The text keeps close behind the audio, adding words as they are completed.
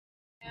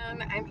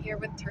And I'm here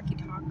with Turkey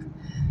Talk.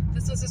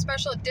 This is a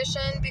special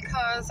edition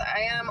because I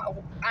am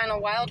on a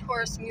Wild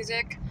Horse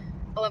Music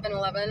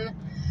 1111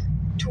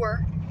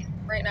 tour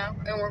right now,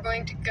 and we're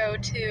going to go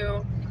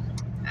to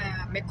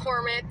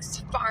McCormick's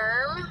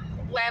Farm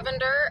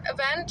Lavender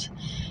event.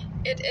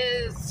 It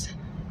is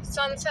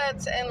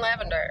Sunsets and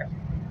Lavender,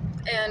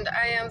 and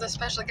I am the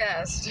special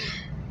guest.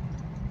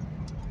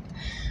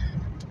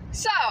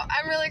 So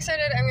I'm really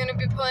excited. I'm going to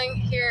be pulling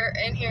here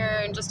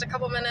in just a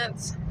couple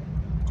minutes.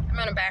 I'm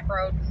on a back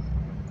road,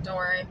 don't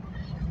worry,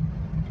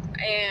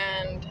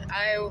 and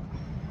I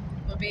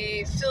will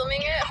be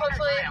filming it.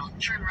 Hopefully,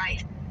 turn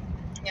right.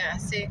 Yeah,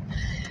 see,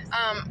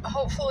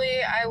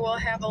 hopefully I will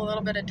have a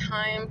little bit of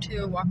time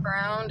to walk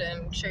around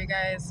and show you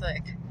guys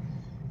like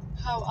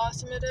how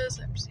awesome it is.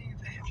 Let me see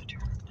if I have to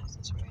turn. Is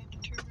this where I have to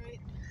turn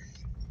right?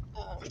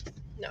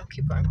 No,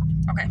 keep going.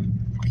 Okay,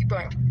 keep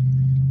going.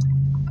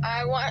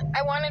 I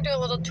want to do a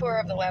little tour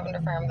of the lavender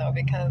farm though,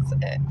 because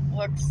it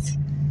looks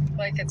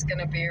like it's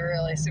gonna be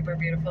really super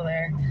beautiful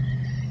there,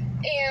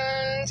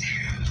 and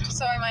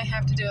so I might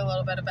have to do a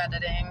little bit of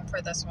editing for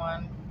this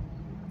one.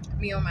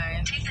 Me oh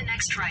my. Take the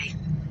next right.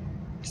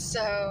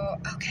 So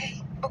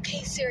okay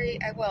Siri,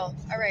 I will.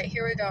 All right,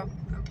 here we go.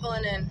 I'm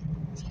pulling in.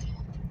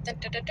 In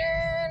 1,000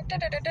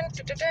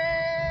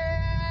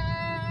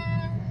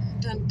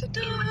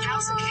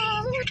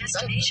 feet, your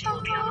destination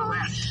will be on the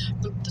left.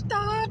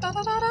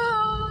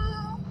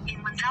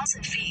 In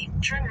 1,000 feet,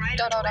 turn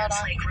right onto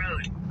Lance Lake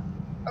Road.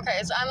 Okay,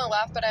 it's on the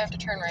left, but I have to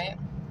turn right.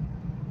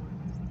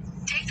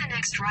 Take the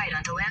next right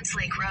onto Lance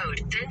Lake Road,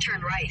 then turn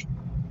right.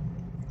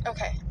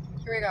 Okay,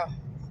 here we go.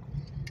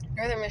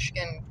 Northern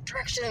Michigan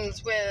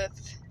directions with...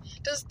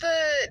 Does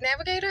the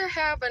navigator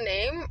have a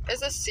name?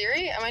 Is this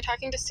Siri? Am I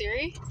talking to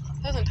Siri?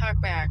 It doesn't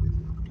talk back.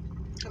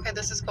 Okay,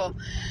 this is cool.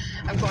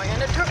 I'm going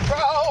on a dirt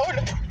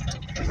road.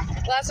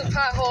 Lots of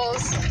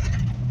potholes.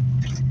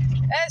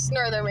 It's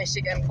Northern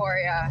Michigan for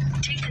ya.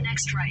 Take the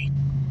next right.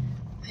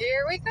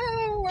 Here we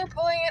go. We're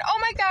pulling it. Oh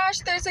my gosh,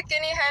 there's a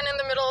guinea hen in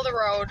the middle of the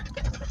road.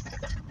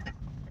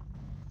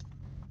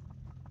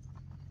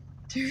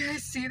 Do you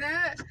guys see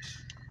that?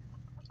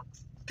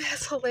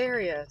 That's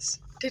hilarious.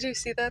 Did you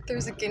see that?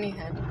 There's a guinea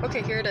hen.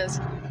 Okay, here it is.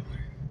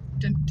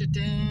 Dun, dun,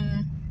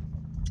 dun.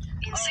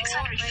 In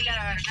 600 feet, your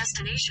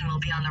destination will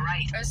be on the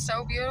right. It's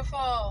so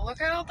beautiful. Look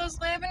at all those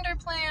lavender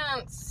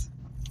plants.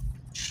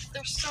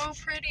 They're so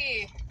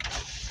pretty.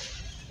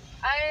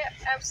 I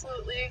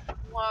absolutely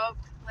love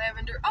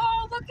lavender.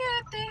 Oh, look at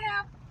it. They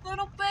have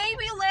little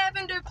baby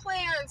lavender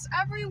plants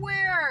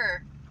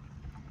everywhere.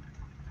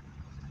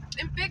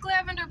 And big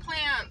lavender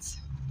plants.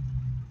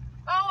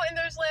 Oh, and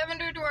there's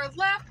lavender to our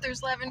left.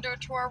 There's lavender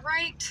to our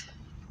right.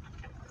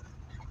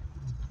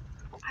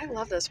 I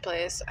love this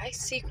place. I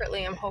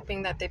secretly am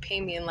hoping that they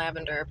pay me in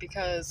lavender,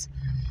 because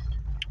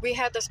we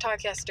had this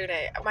talk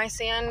yesterday. My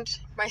sand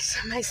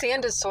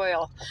is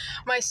soil.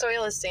 My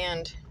soil is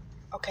sand.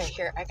 Okay,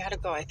 here, I gotta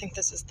go. I think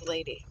this is the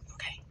lady.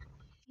 Okay.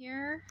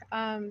 Here,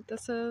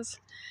 this is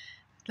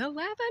the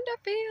lavender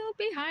field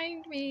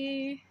behind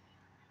me.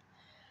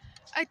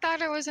 I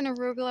thought I was an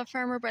arugula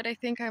farmer, but I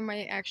think I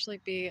might actually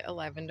be a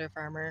lavender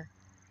farmer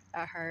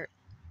at heart.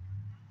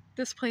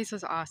 This place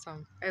is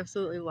awesome. I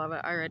absolutely love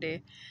it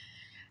already.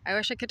 I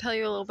wish I could tell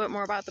you a little bit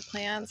more about the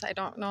plants. I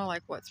don't know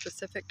like what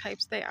specific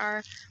types they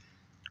are,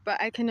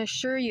 but I can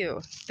assure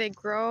you they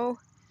grow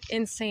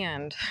in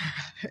sand.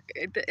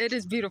 It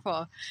is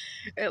beautiful.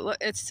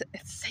 It's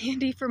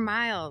sandy for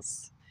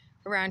miles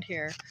around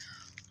here.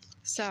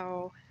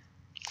 So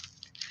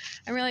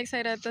I'm really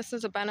excited. This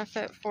is a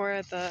benefit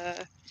for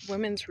the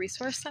Women's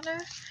Resource Center,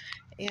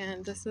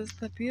 and this is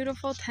the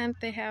beautiful tent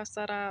they have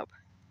set up.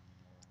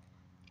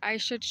 I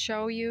should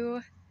show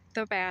you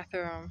the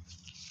bathroom.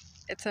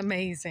 It's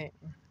amazing.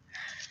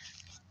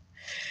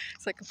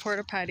 It's like a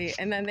porta potty,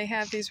 and then they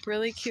have these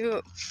really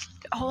cute...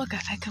 Oh, look,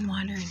 I can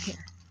wander in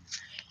here.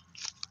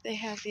 They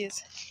have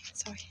these...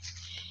 So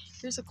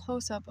here's a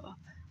close-up of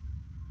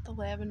the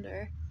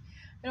lavender.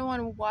 I don't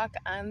want to walk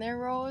on their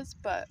rows,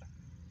 but...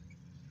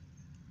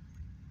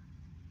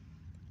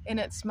 And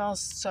it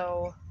smells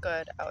so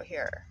good out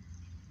here.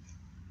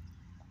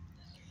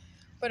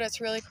 But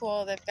it's really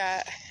cool. They've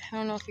got... I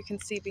don't know if you can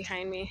see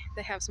behind me.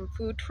 They have some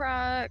food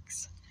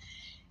trucks.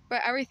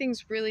 But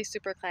everything's really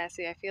super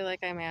classy. I feel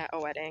like I'm at a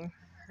wedding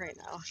right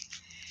now.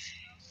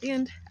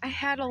 And I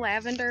had a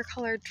lavender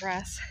colored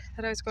dress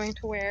that I was going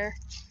to wear,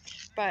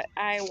 but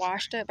I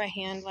washed it by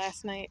hand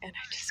last night and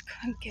I just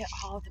couldn't get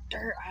all the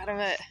dirt out of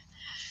it.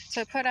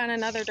 So I put on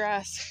another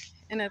dress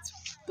and it's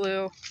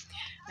blue.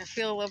 I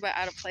feel a little bit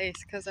out of place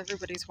because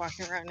everybody's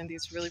walking around in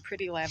these really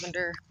pretty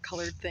lavender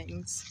colored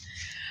things.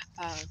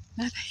 Not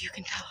that you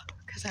can tell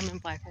because I'm in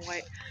black and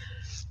white.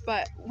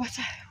 But what's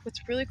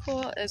really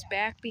cool is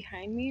back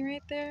behind me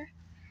right there.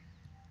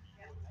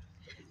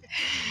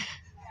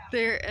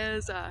 There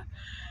is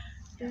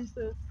there's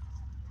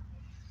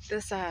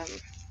this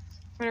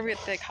whatever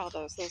they call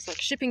those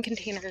like shipping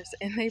containers,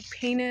 and they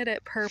painted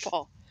it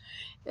purple.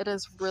 It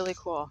is really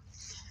cool.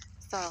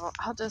 So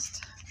I'll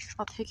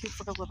take you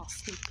for a little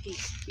sneak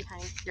peek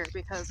behind here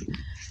because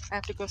I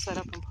have to go set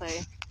up and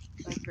play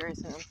like very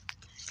soon.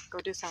 Go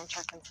do sound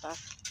check and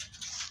stuff.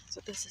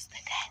 So this is the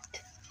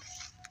tent.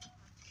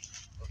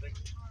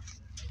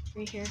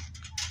 Right here.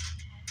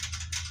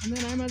 And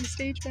then I'm on the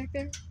stage back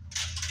there.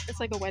 It's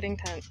like a wedding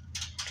tent.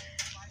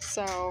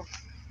 So,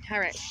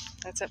 alright,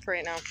 that's it for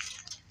right now.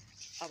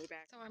 I'll be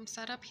back. So I'm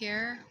set up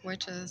here,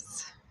 which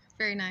is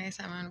very nice.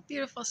 I'm on a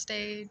beautiful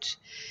stage.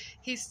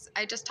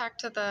 I just talked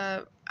to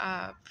the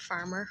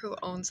farmer who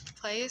owns the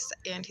place,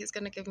 and he's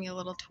going to give me a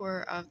little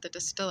tour of the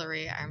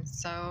distillery. I'm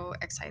so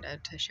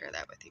excited to share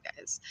that with you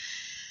guys.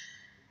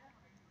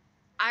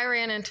 I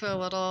ran into a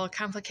little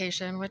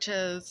complication, which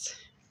is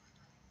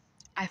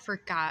I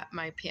forgot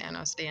my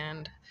piano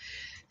stand.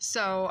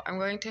 So I'm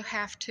going to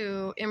have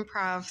to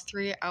improv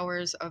 3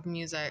 hours of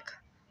music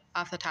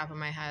off the top of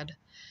my head,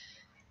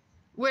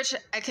 which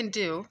I can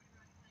do.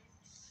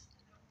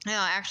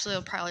 Actually,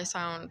 it'll probably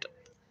sound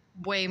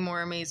way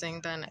more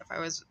amazing than if I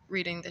was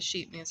reading the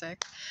sheet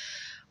music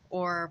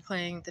or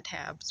playing the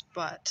tabs,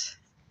 but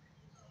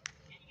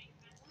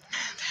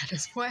that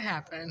is what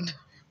happened.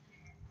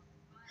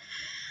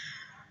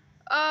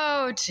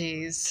 Oh,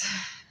 geez.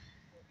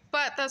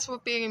 But that's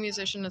what being a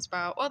musician is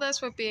about. Well,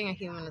 that's what being a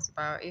human is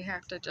about. You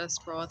have to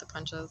just roll with the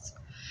punches.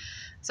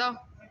 So,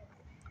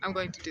 I'm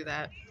going to do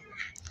that.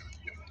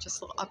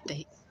 Just a little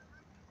update.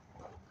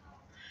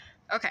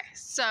 Okay,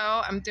 so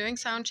I'm doing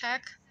sound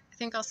check. I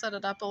think I'll set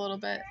it up a little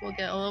bit. We'll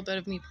get a little bit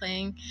of me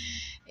playing,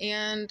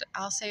 and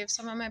I'll save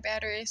some of my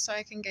batteries so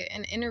I can get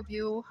an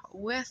interview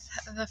with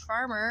the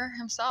farmer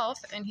himself,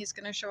 and he's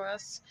going to show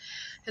us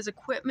his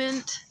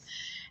equipment,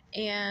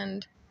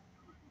 and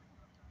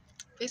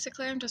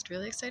basically I'm just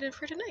really excited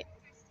for tonight.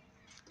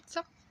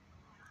 So,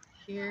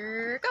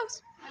 here it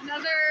goes.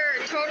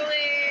 Another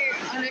totally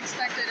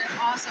unexpected and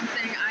awesome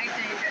thing, I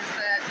think, is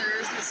that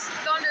there's this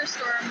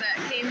thunderstorm that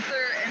came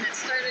through and it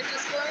started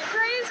just going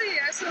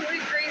crazy, absolutely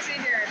crazy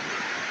here.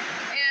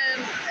 And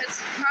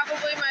it's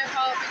probably my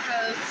fault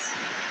because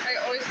I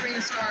always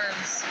bring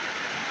storms.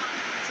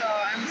 So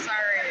I'm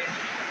sorry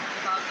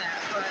about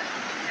that. But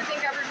I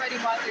think everybody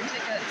bought their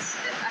tickets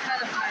ahead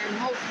of time,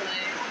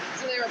 hopefully.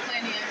 So they were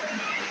planning everything.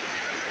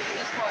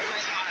 That's what my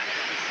thought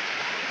is.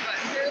 But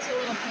here's a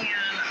little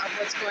pan of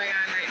what's going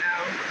on right now.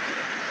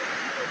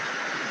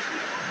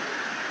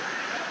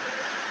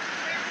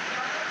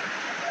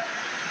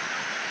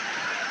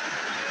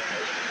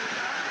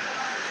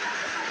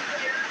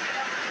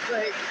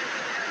 Like,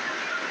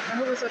 I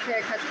hope it's okay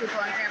to catch people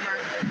on camera.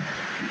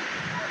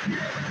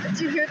 Did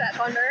you hear that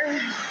thunder?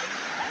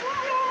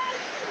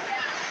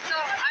 So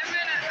I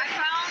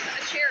found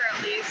a chair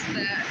at least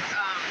that,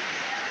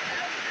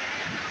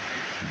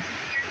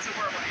 it's a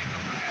horrible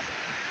angle.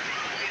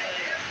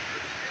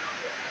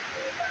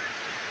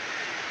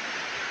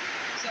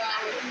 So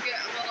we can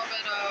get a little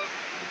bit of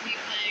me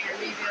playing, or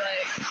maybe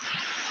like,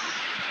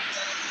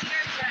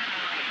 that's on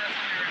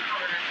my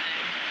recorder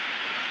thing.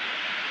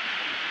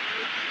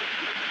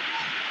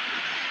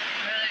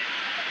 But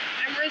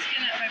I'm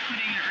risking it by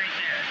putting it right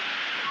there.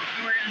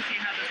 And we're gonna see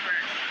how this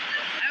works.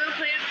 I haven't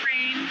played it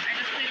rain. I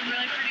just played a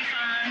really pretty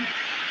song.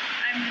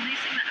 I'm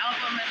releasing the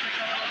album as like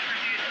a little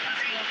tribute to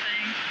this little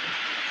thing.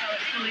 So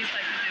it's the least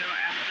I can do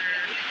after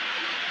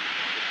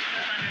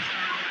the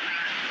thunderstorm and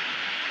whatnot.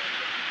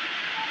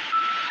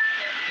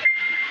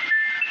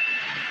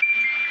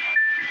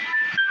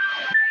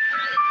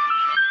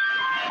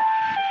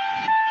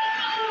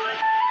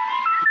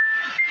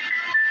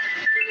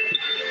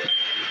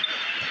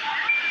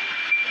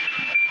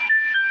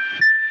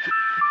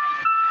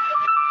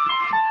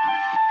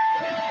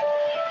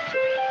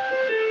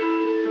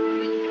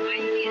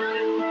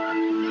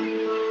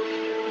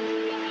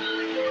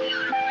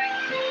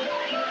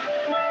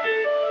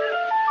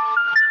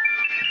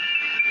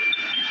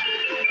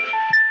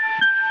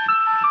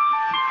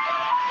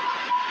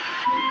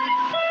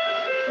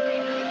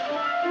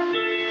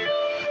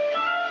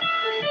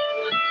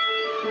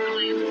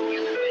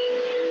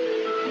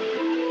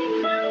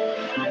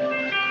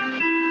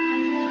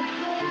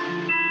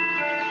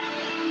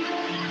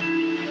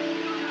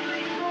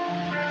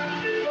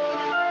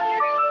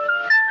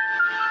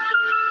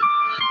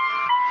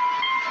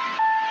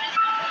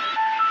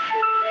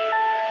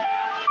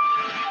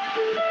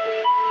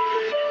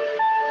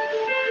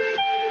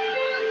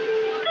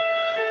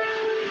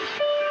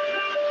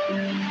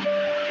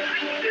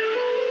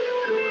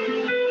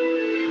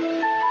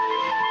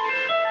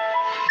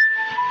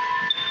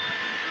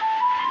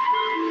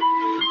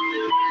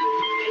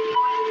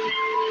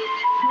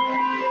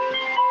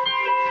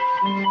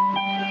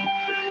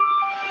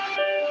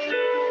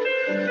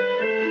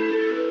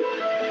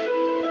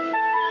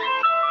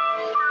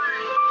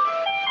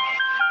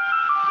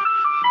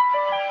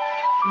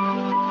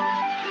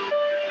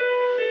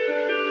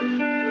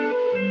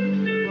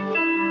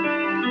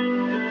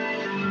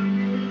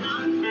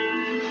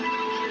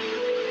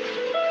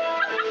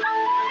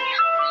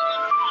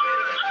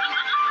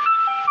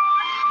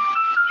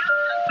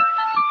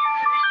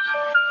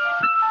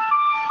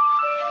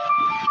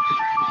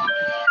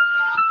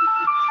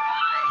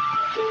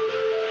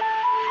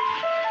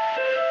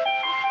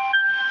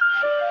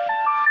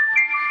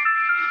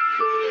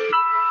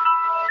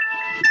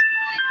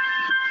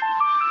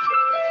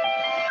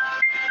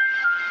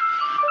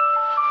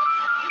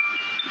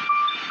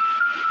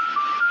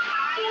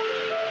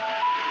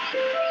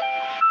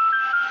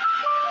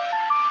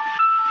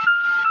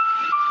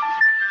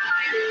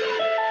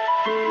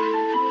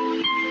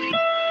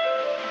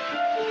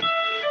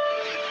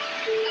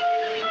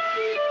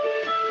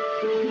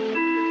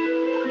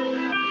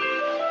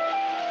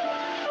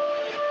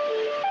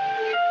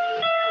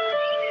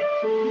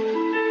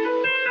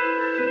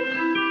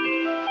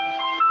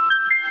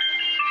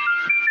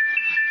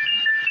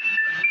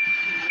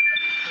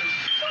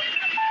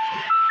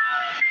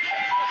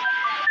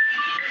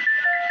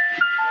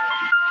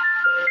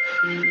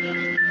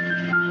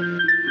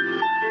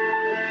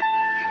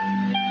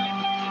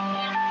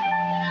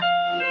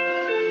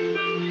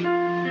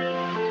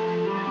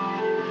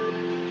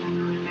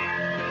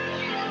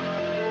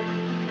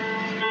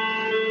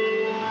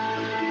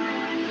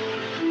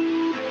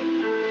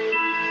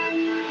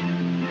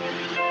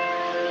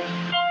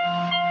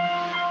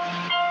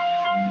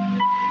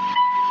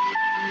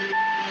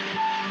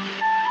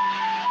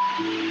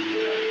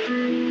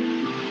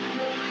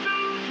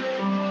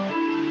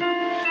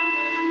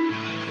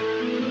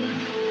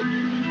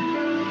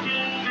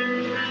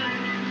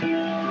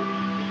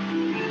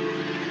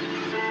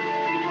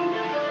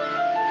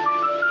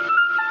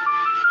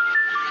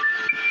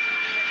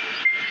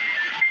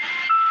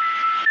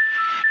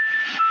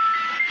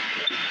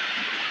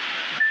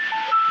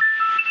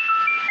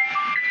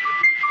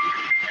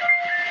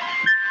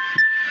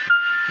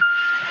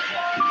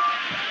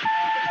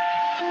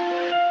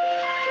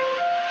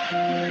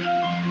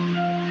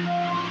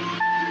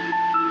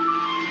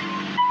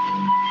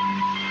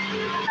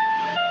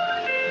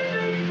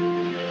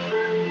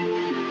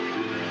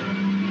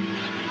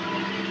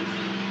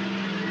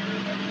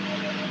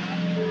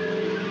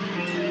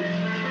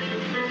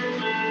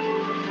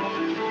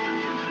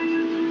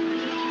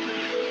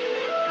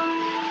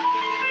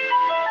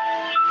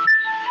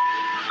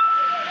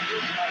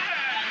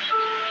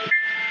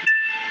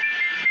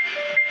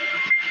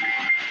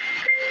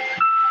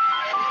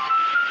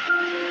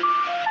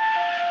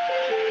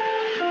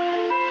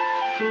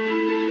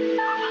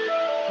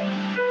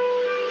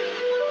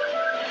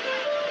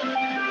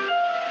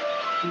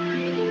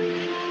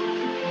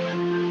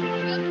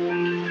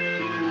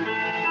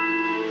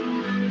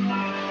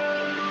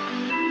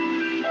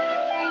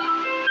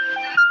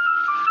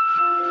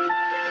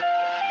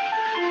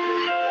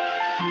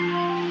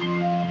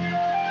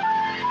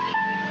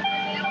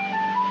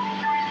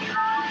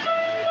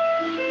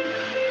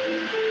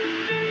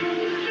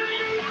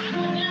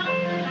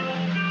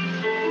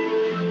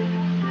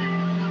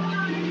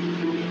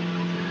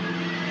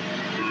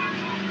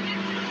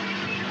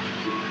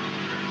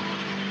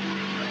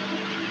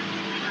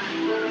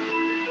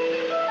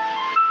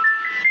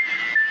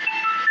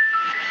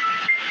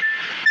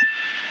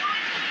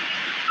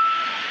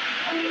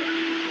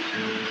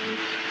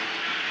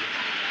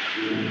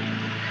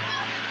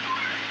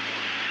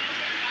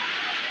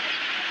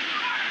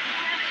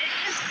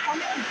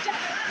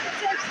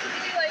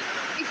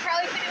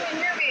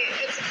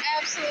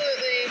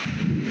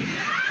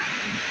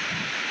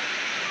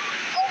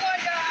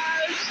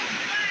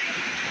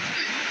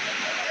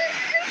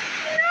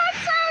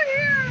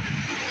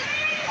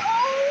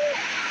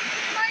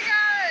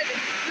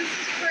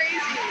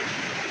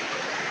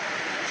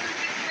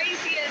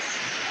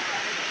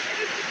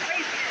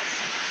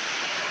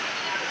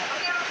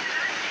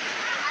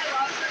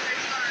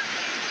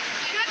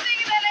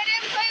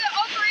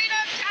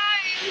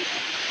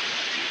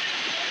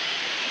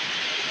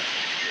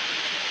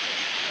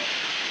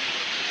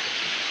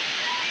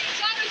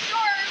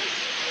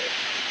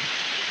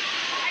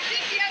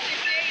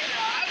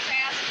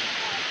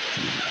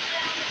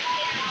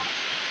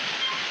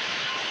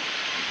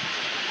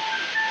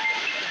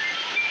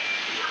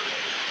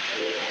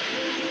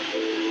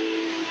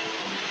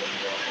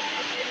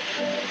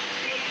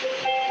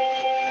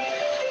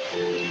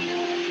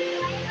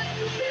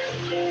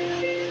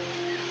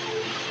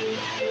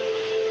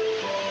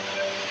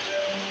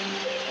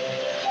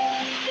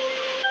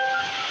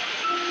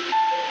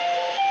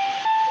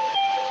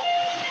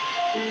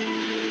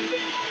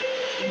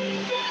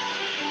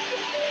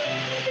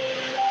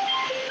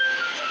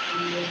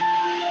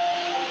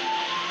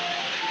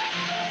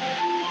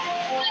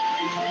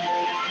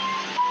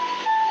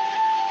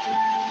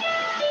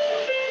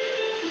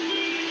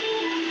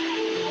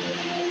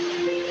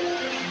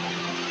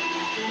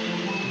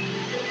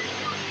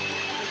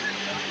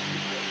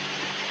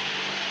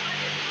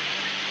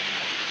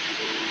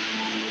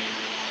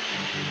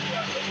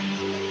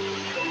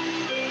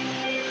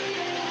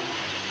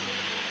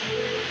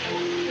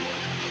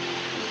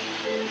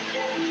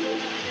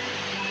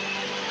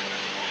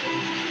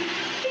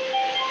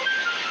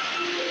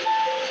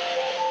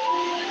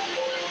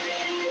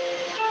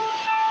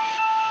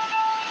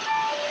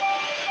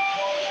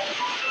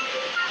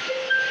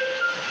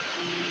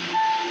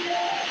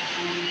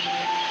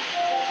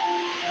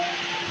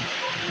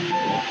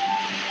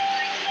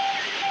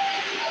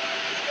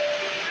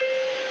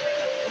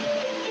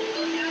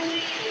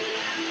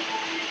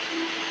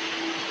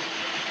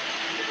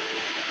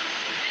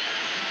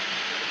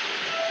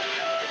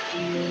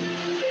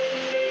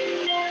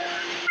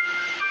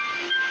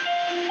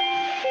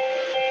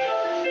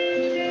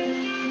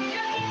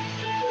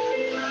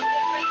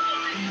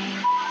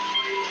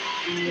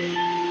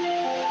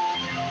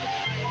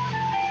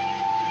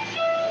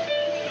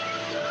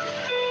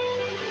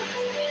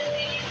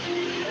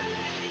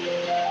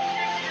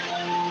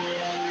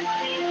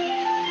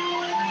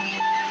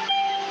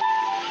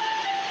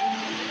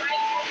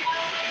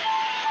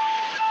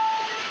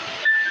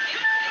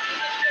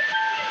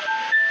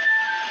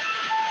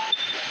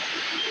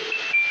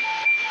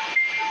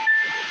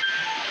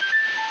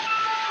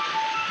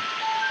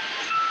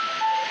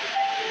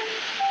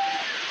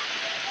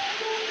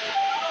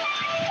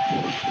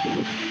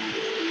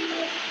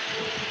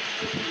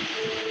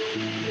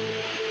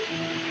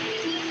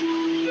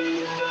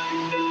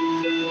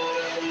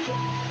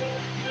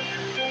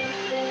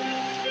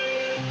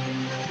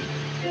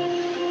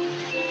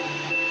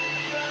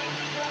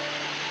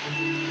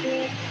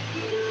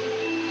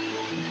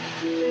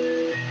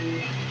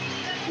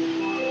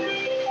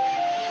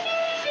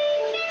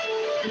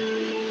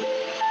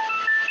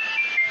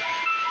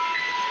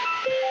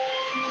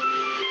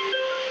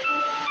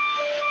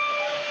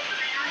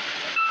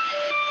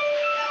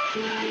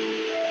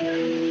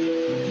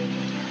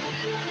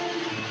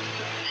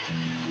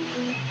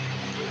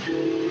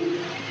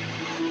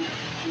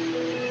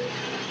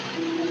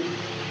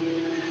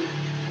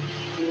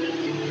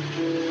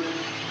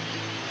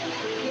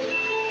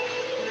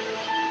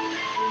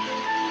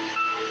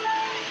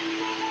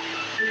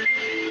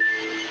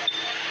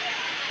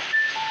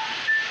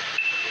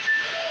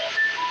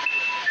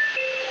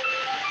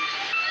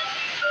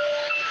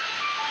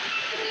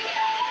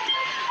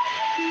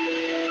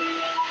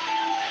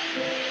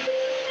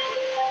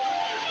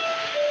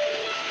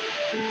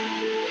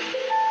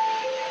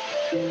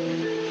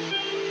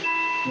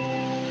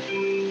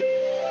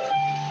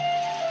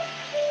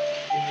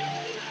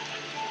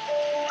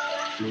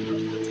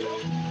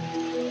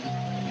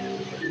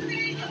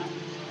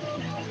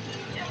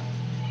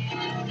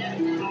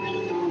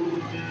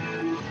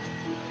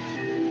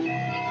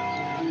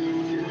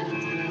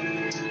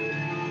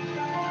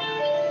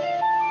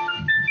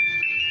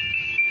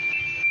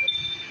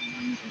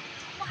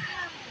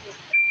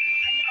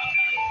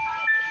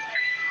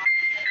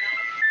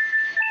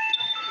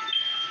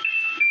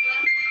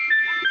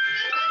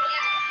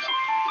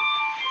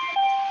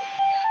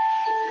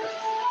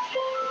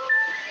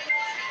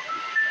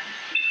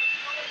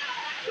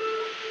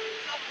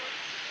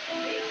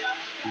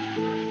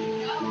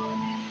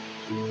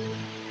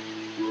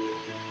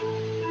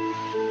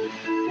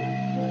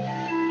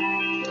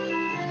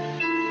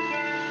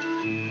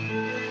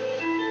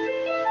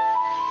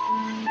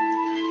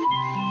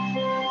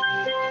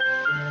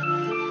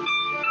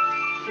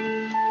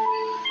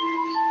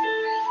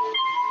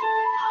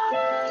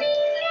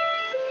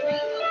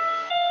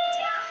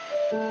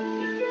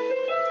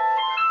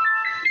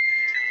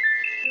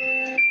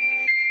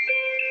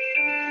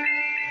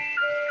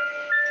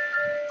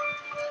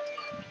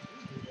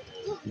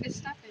 It's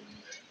stopping.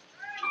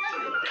 There's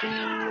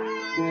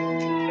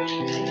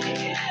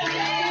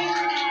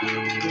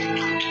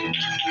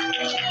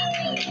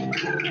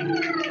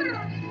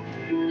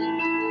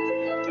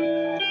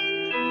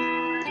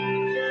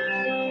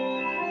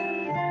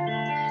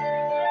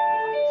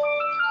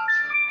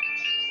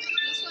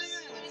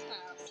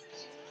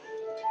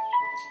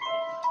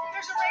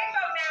a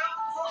rainbow now.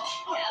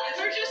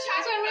 They're just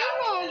talking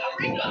about a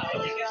rainbow.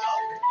 There you go.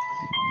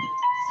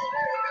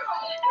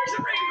 There's a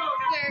rainbow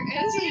now. There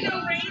is. Do you know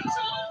rain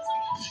songs?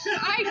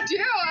 I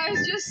do. I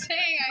was just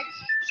saying I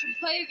should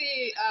play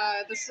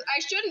I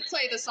shouldn't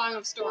play the Song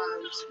of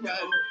Storms, but.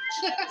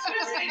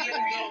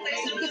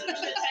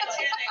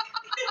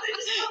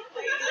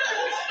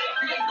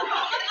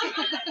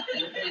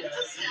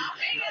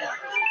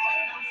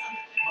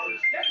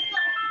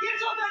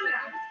 It's all done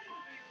now.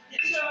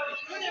 So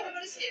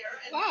everybody's here.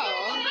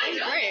 Wow, that's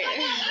great.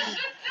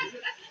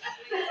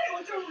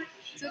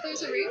 So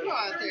there's a rainbow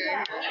out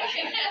there.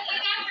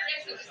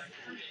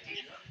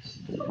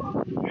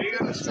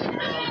 I'm so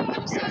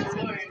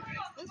excited.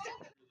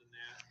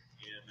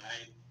 And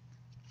I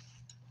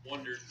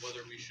wondered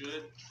whether we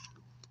should,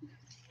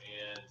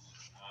 and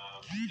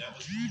that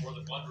was before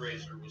the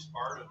fundraiser was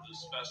part of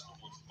this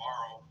festival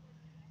tomorrow,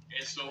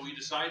 and so we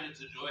decided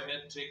to go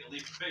ahead and take a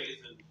leap of faith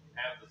and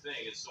have the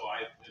thing, and so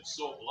I'm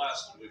so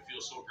blessed, and we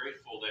feel so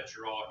grateful that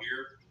you're all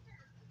here.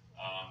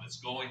 It's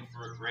going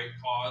for a great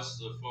cause.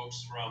 The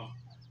folks from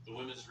the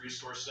Women's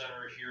Resource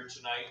Center here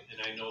tonight, and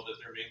I know that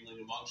they're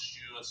mingling amongst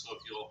you, and so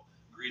if you'll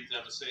greet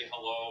them and say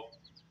hello.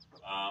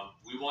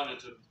 We wanted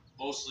to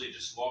mostly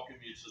just welcome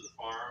you to the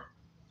farm.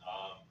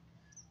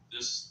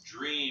 This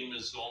dream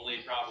is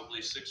only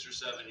probably 6 or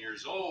 7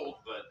 years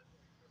old, but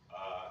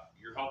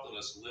you're helping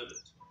us live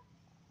it.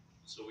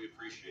 So we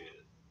appreciate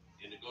it.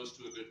 And it goes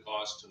to a good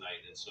cause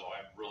tonight, and so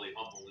I'm really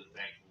humbled and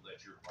thankful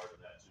that you're part of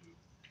that too.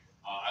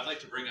 I'd like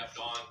to bring up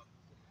Dawn.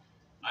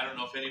 I don't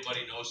know if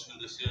anybody knows who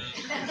this is.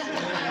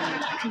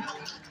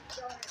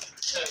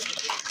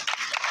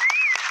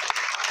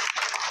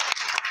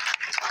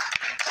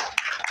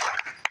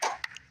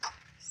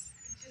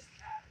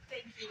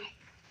 Thank you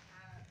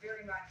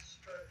very much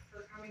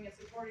for coming and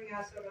supporting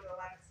us over the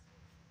last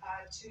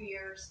 2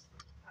 years.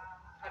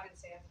 I've been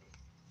Sandy,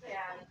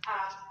 and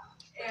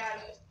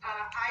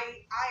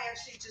I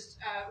actually just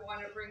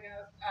want to bring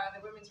up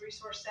the Women's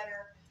Resource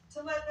Center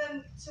to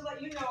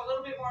let you know a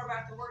little bit more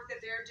about the work that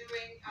they're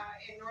doing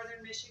in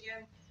Northern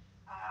Michigan,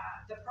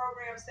 the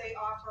programs they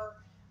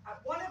offer.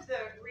 One of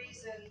the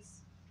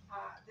reasons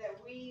that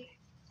we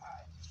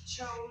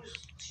chose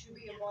to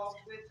be involved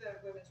with the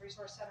Women's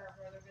Resource Center of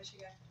Northern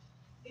Michigan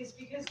is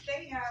because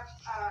they have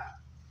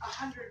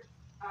 100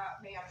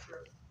 man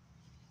group.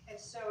 And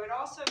so it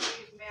also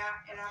gave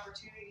Matt an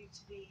opportunity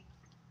to be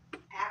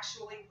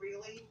actually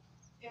really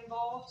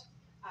involved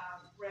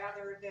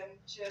rather than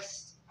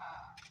just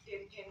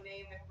in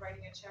name and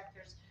writing a check.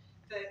 There's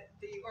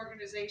the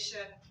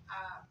organization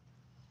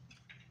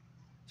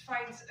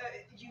finds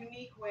a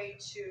unique way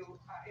to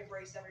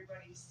embrace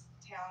everybody's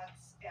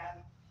talents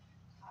and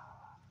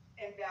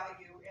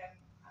value, and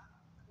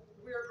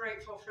we're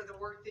grateful for the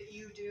work that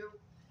you do.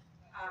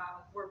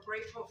 We're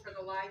grateful for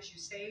the lives you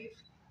save,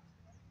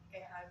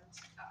 and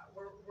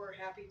we're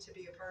happy to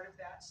be a part of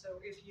that. So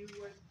if you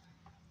would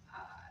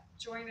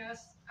join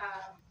us.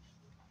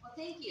 Well,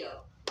 thank you.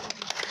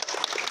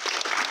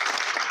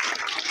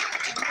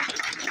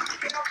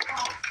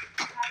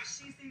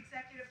 She's the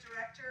executive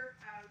director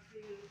of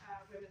the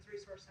Women's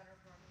Resource Center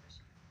of Northern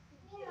Michigan.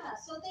 Yeah,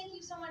 so thank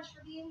you so much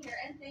for being here,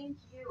 and thank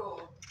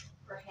you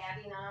for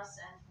having us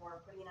and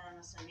for putting on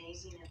this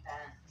amazing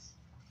event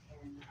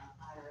in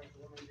honor of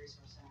the Women's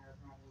Resource Center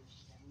of Northern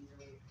Michigan. We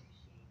really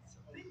appreciate it.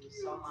 Thank you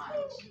so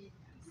much.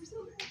 We're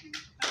so happy.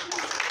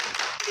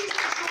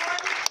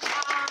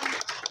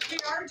 We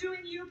are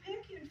doing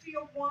U-Pick in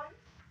Field 1,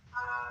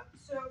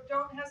 so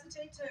don't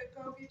hesitate to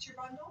go get your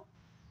bundle.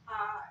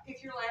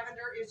 If your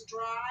lavender is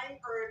dry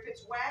or if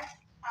it's wet,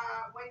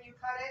 when you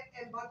cut it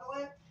and bundle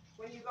it,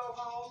 when you go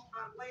home,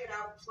 lay it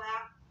out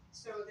flat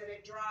so that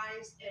it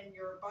dries and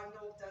your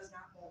bundle does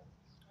not mold.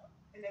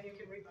 And then you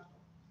can rebundle.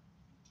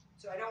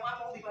 So I don't want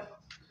moldy bundles.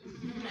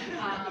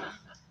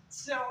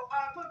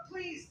 But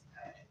please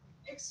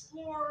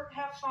explore,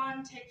 have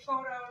fun, take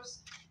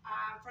photos.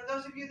 For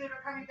those of you that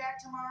are coming back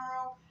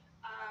tomorrow,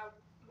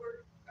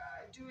 we're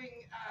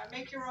doing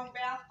make your own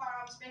bath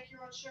bombs, make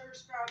your own sugar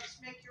scrubs,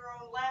 make your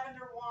own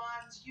lavender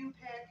wands,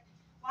 U-Pick,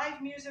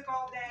 live music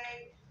all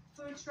day,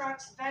 food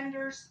trucks,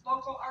 vendors,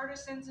 local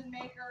artisans and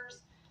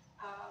makers.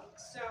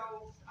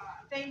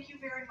 Thank you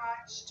very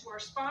much to our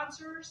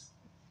sponsors,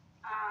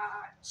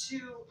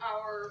 to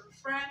our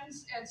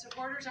friends and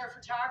supporters, our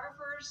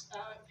photographers,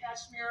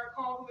 Pastor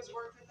Miracle, who has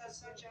worked with us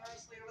so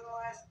generously over the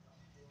last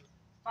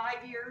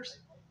 5 years.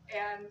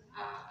 And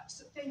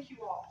so thank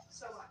you all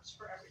so much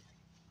for everything.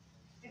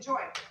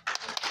 Enjoy.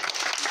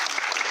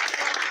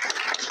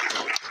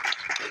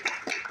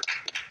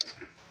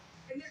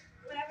 And there's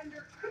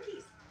lavender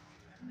cookies.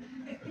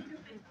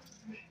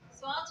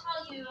 So I'll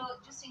tell you,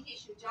 just in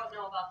case you don't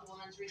know about the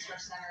Women's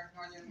Resource Center of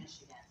Northern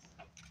Michigan.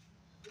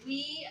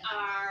 We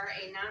are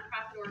a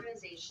nonprofit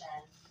organization.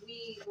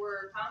 We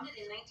were founded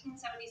in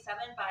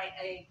 1977 by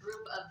a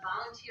group of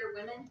volunteer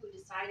women who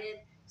decided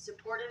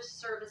supportive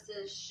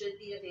services should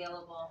be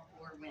available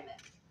for women.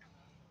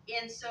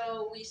 And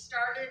so we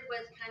started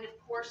with kind of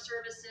core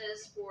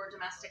services for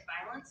domestic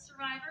violence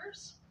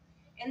survivors,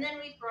 and then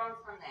we've grown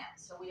from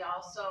that. So we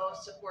also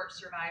support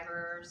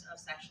survivors of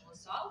sexual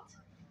assault.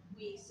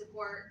 We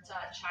support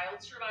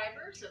child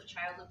survivors of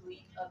child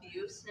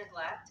abuse,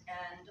 neglect,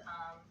 and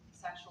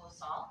sexual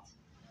assault.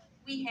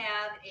 We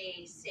have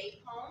a safe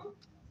home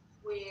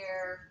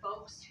where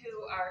folks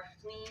who are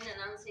fleeing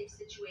an unsafe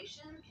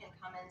situation can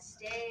come and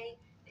stay.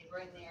 They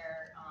bring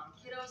their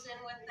kiddos in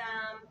with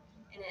them,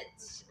 and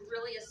it's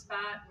really a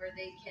spot where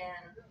they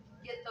can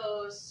get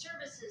those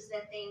services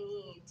that they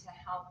need to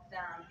help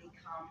them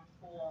become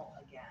whole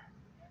again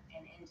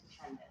and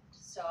independent.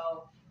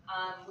 So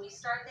we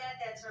start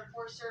that's our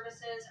core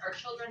services. Our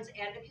Children's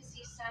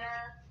Advocacy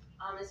Center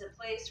is a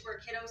place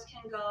where kiddos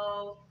can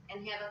go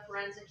and have a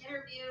forensic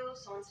interview.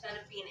 So instead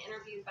of being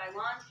interviewed by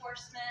law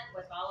enforcement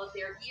with all of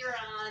their gear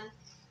on,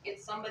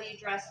 it's somebody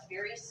dressed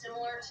very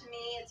similar to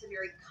me. It's a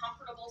very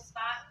comfortable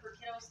spot for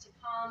kiddos to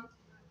come,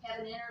 have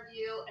an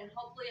interview, and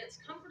hopefully it's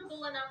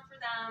comfortable enough for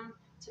them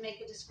to make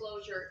a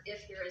disclosure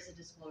if there is a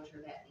disclosure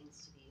that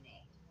needs to be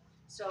made.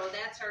 So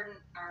that's our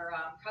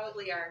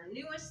probably our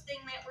newest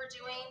thing that we're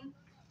doing.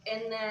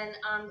 And then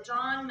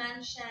Dawn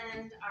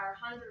mentioned our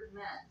 100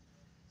 men.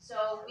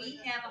 So we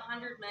have a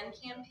 100 Men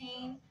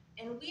campaign,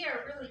 and we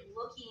are really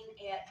looking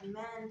at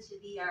men to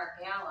be our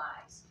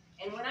allies.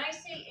 And when I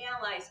say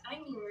allies, I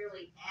mean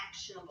really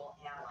actionable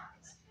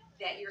allies.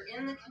 That you're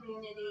in the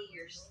community,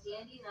 you're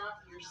standing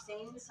up, you're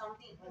saying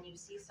something when you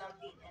see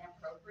something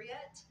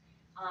inappropriate.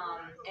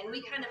 And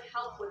we kind of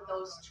help with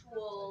those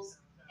tools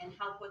and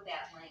help with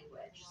that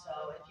language.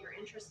 So if you're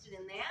interested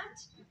in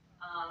that,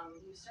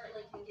 you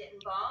certainly can get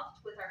involved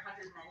with our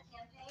 100 Men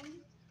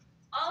campaign.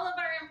 All of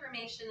our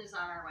information is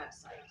on our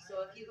website.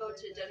 So if you go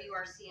to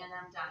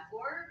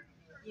wrcnm.org,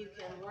 you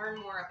can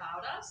learn more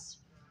about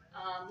us.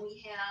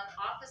 We have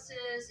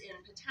offices in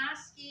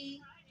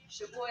Petoskey,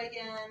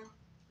 Sheboygan,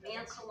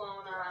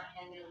 Mansalona,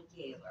 and in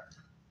Gaylor.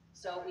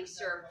 So we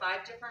serve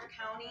 5 different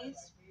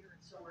counties.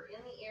 So we're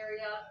in the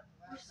area.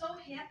 We're so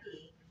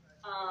happy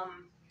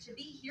to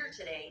be here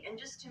today and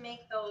just to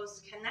make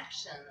those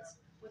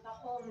connections with a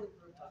whole new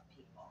group of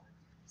people.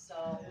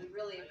 So we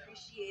really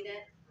appreciate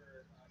it.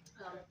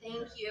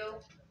 Thank you.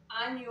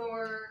 On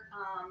your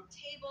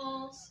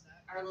tables,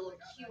 our little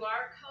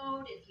QR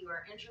code, if you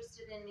are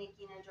interested in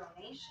making a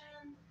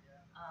donation,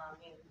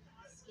 you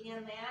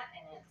scan that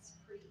and it's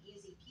pretty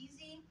easy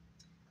peasy.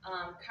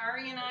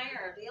 Kari and I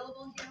are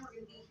available here. We're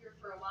going to be here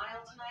for a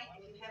while tonight.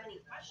 If you have any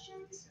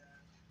questions,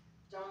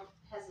 don't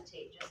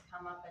hesitate. Just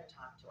come up and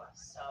talk to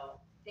us. So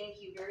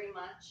thank you very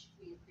much.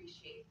 We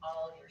appreciate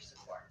all of your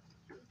support.